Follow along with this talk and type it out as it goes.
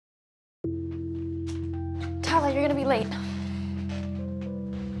Tala, you're gonna be late.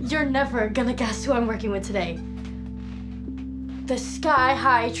 You're never gonna guess who I'm working with today. The Sky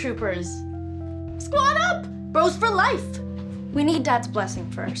High Troopers. Squad up! Bros for life! We need Dad's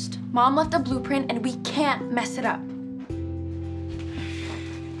blessing first. Mom left a blueprint and we can't mess it up.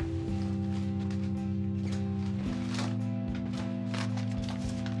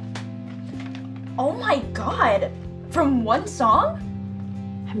 Oh my God! From one song?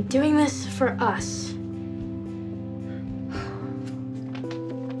 I'm doing this for us.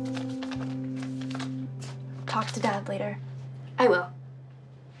 Talk to Dad later. I will.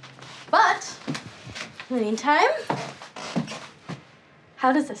 But, in the meantime,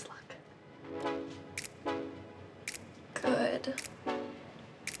 how does this look? Good.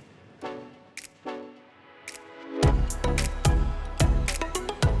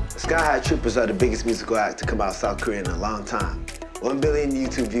 Sky High Troopers are the biggest musical act to come out of South Korea in a long time. 1 billion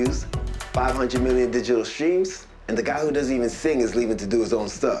YouTube views, 500 million digital streams, and the guy who doesn't even sing is leaving to do his own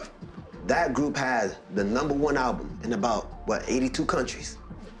stuff. That group had the #1 album in about, what, 82 countries?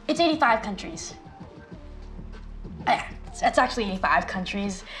 It's 85 countries. It's actually 85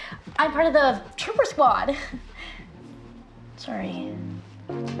 countries. I'm part of the Trooper Squad. Sorry.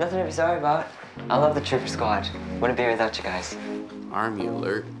 Nothing to be sorry about. I love the Trooper Squad. Wouldn't be here without you guys. Army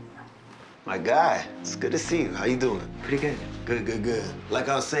alert. My guy, it's good to see you. How you doing? Pretty good. Good, good, good. Like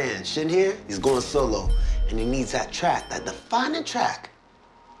I was saying, Shin here, he's going solo, and he needs that track, that defining track,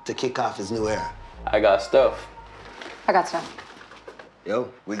 to kick off his new era. I got stuff. I got stuff.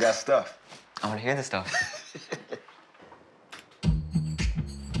 Yo, we got stuff. I want to hear this stuff.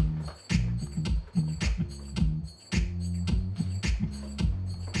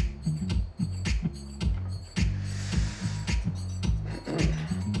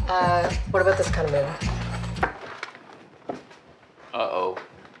 What about this kind of movie? Uh-oh.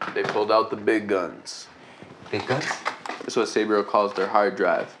 They pulled out the big guns. Big guns? That's what Sabriel calls their hard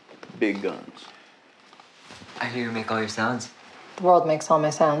drive. Big guns. I hear you make all your sounds. The world makes all my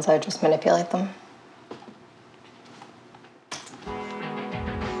sounds. I just manipulate them.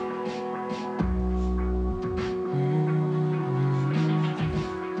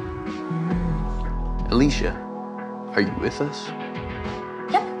 Alicia, are you with us?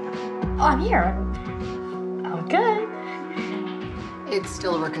 Yep. Oh, I'm here. I'm good. It's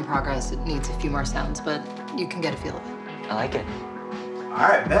still a work in progress. It needs a few more sounds, but you can get a feel of it. I like it. All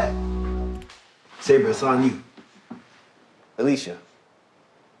right, bet. Saber, it's on you. Alicia,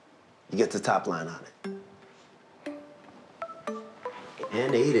 you get the top line on it.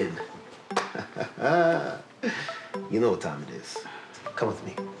 And Aiden. You know what time it is. Come with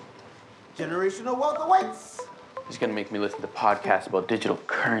me. Generational wealth awaits. He's gonna make me listen to podcasts about digital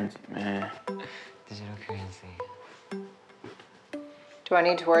currency, man. Digital currency. Do I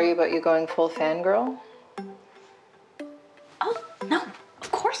need to worry about you going full fangirl? Oh, no,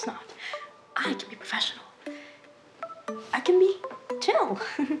 of course not. I can be professional. I can be chill.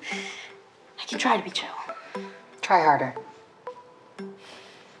 I can try to be chill. Try harder.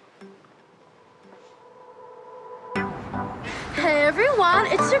 Hey everyone,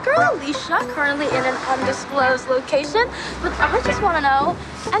 it's your girl Alicia, currently in an undisclosed location, but I just want to know,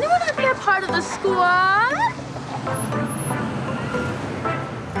 anyone want to be a part of the squad?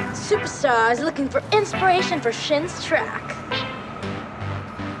 Superstars looking for inspiration for Shin's track.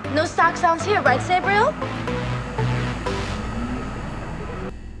 No stock sounds here, right, Sabriel?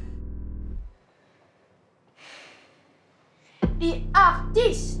 The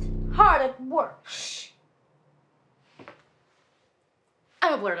artist, hard at work.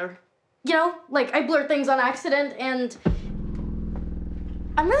 I'm a blurter. You know, like I blurt things on accident, and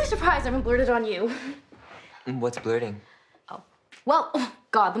I'm really surprised I haven't blurted on you. What's blurting? Oh, well, oh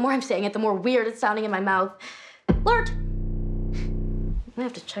God, the more I'm saying it, the more weird it's sounding in my mouth. Blurt. I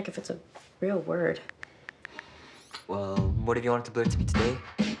have to check if it's a real word. Well, what have you wanted to blurt to me today?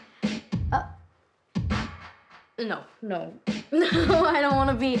 No. No, I don't want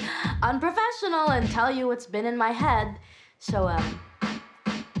to be unprofessional and tell you what's been in my head. So,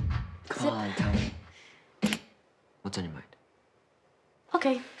 Come on, tell me. What's on your mind?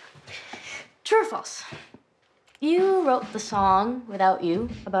 Okay. True or false? You wrote the song Without You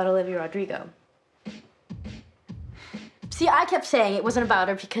about Olivia Rodrigo. See, I kept saying it wasn't about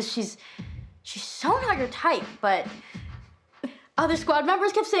her because she's so not your type, but other squad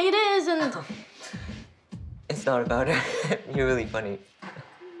members kept saying it is, and... It's not about her. You're really funny.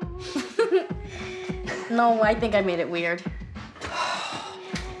 No, I think I made it weird.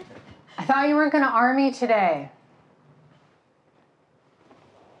 I thought you weren't gonna army today.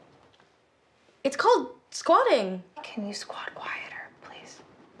 It's called squatting. Can you squat quieter, please?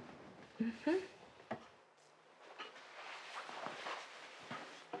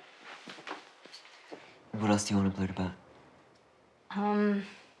 What else do you want to blurt about?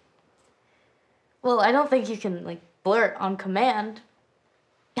 Well, I don't think you can, like, blurt on command.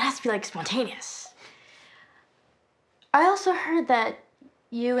 It has to be, like, spontaneous. I also heard that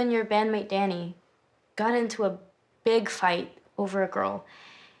you and your bandmate Danny got into a big fight over a girl,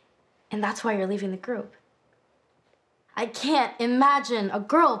 and that's why you're leaving the group. I can't imagine a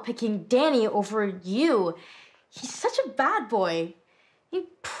girl picking Danny over you. He's such a bad boy. He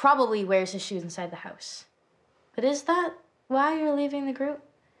probably wears his shoes inside the house. But is that why you're leaving the group?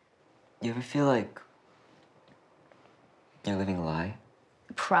 You ever feel like you're living a lie?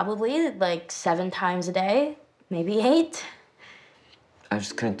 Probably, like 7 times a day, maybe 8. I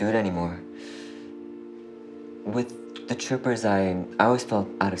just couldn't do it anymore. With the troopers, I always felt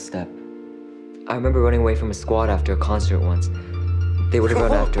out of step. I remember running away from a squad after a concert once. They would have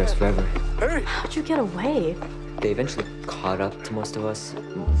run after us forever. How'd you get away? They eventually caught up to most of us,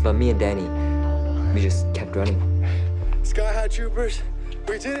 but me and Danny, we just kept running. Sky High Troopers,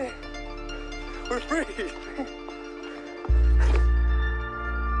 we did it. We're free.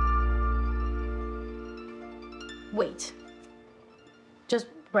 Wait. Just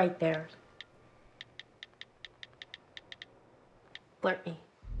right there. Blurt me.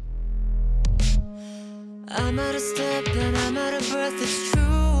 I'm out of step and I'm out of breath, it's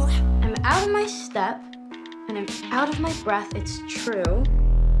true. I'm out of my step and I'm out of my breath, it's true.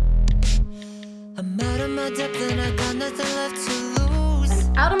 I'm out of my depth and I got nothing left to lose.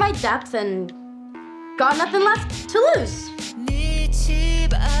 I'm out of my depth and got nothing left to lose. 네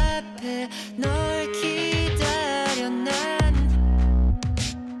집 앞에 널 기다려 난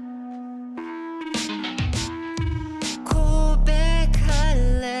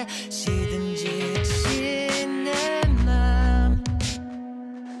고백할래 시든지 진 내 맘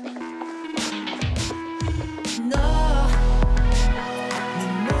너 네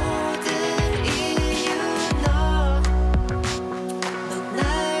모든 이유 넌 날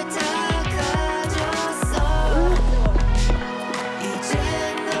다 가졌어 이제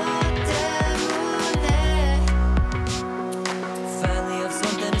너 때문에 Finally have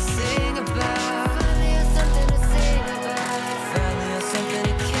something to sing about Finally have something to sing about Finally have something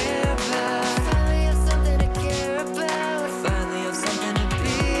to care about Finally have something to care about Finally have something to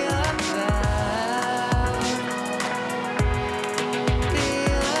be about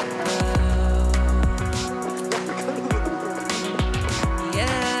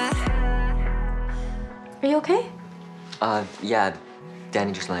Yeah. Are you okay? Yeah,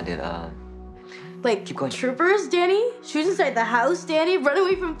 Danny just landed. Like, Keep going. troopers, Danny? Shoes inside the house, Danny? Run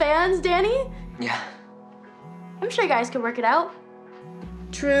away from fans, Danny? Yeah. I'm sure you guys can work it out.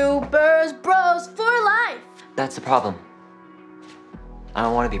 Troopers, bros for life! That's the problem. I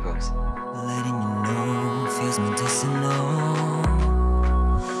don't want to be bros. Letting you know feels medicinal.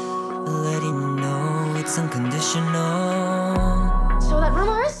 Letting you know it's unconditional. So that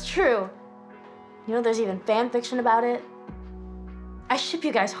rumor is true. You know, there's even fan fiction about it. I ship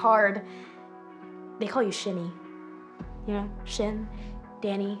you guys hard. They call you Shinny. You know, Shin,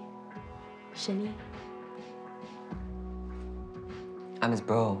 Danny, Shinny. I'm his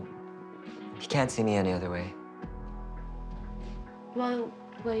bro. He can't see me any other way. Well,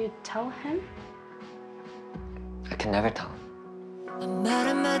 will you tell him? I can never tell him. I'm out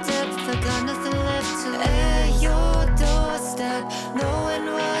of my depth, I got nothing left to at your doorstep, knowing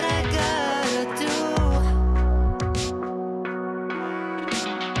what I gotta do.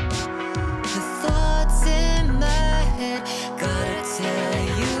 The thoughts in my head, gotta tell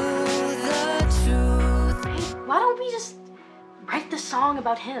you the truth. Hey, why don't we just write the song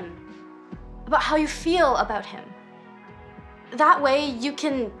about him? About how you feel about him. That way you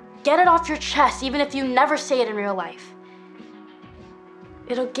can get it off your chest even if you never say it in real life.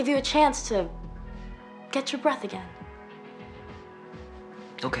 It'll give you a chance to get your breath again.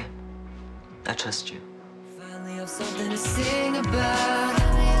 Okay. I trust you. Finally have something to sing about.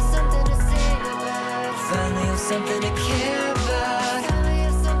 Finally have something to sing about. Finally have something to care about. Finally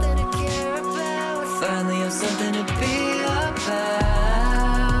have something to care about. Finally have something to be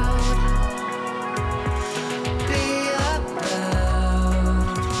about. Be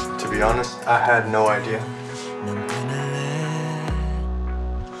about. To be honest, I had no idea.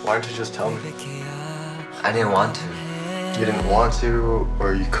 Why didn't you just tell me? I didn't want to. You didn't want to,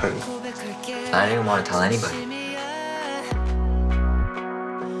 or you couldn't? I didn't want to tell anybody.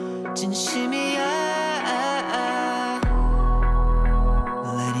 진심이야.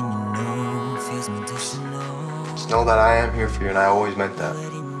 Letting you know feels medicinal. Just know that I am here for you, and I always meant that.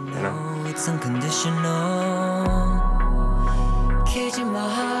 You know? It's unconditional. Caging my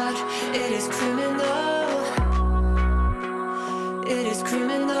heart, it is criminal. It is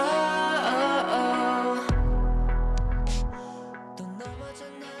criminal.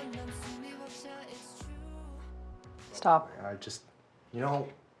 Stop. I just,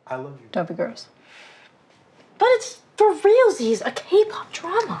 I love you. Don't be gross. But it's for realsies, a K-pop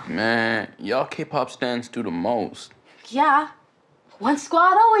drama. Man, y'all K-pop stans do the most. Yeah. One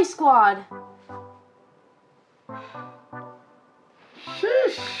squad, always squad.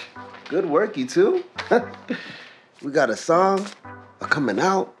 Sheesh. Good work, you two. We got a song, a coming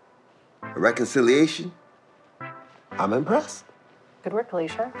out, a reconciliation. I'm impressed. Good work,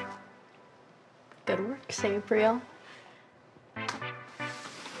 Alicia. Good work, Sabriel.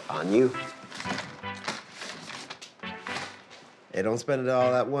 On you. Hey, don't spend it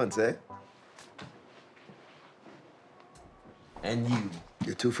all at once, eh? And you.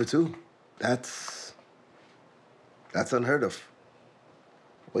 You're 2 for 2. That's unheard of.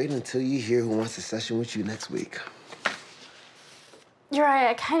 Wait until you hear who wants a session with you next week. Uriah,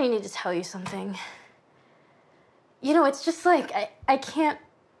 I kind of need to tell you something. It's just like, I can't...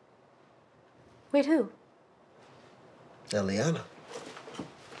 Wait, who? Eliana.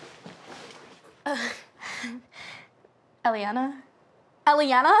 Eliana?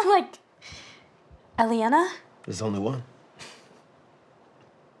 Eliana? Like, Eliana? There's only one.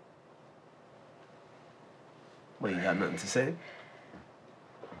 What, you got nothing to say?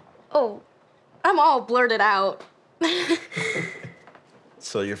 Oh, I'm all blurted out.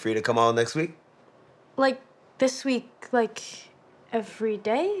 So you're free to come on next week? Like, this week, like, every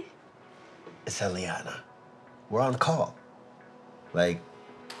day? It's Eliana. We're on call. Like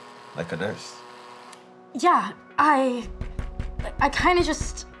a nurse. Yeah, I kind of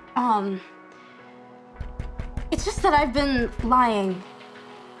just, it's just that I've been lying.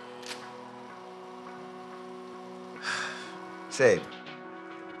 Say,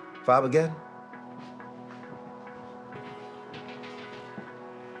 Fob again?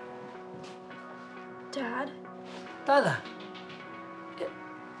 Dad? Tala.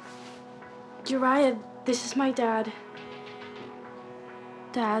 Uriah, this is my dad.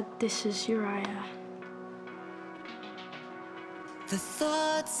 Dad, this is Uriah. The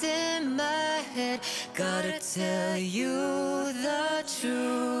thoughts in my head, gotta tell you the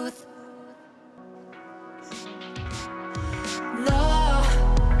truth. 너,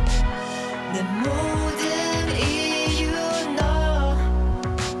 내 모든 이유 너,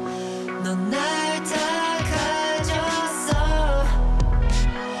 넌 날 다 가졌어.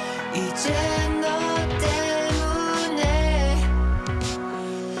 이제 너 때문에.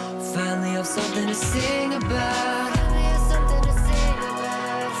 Finally have something to sing about.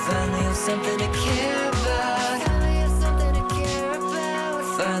 Finally have something to care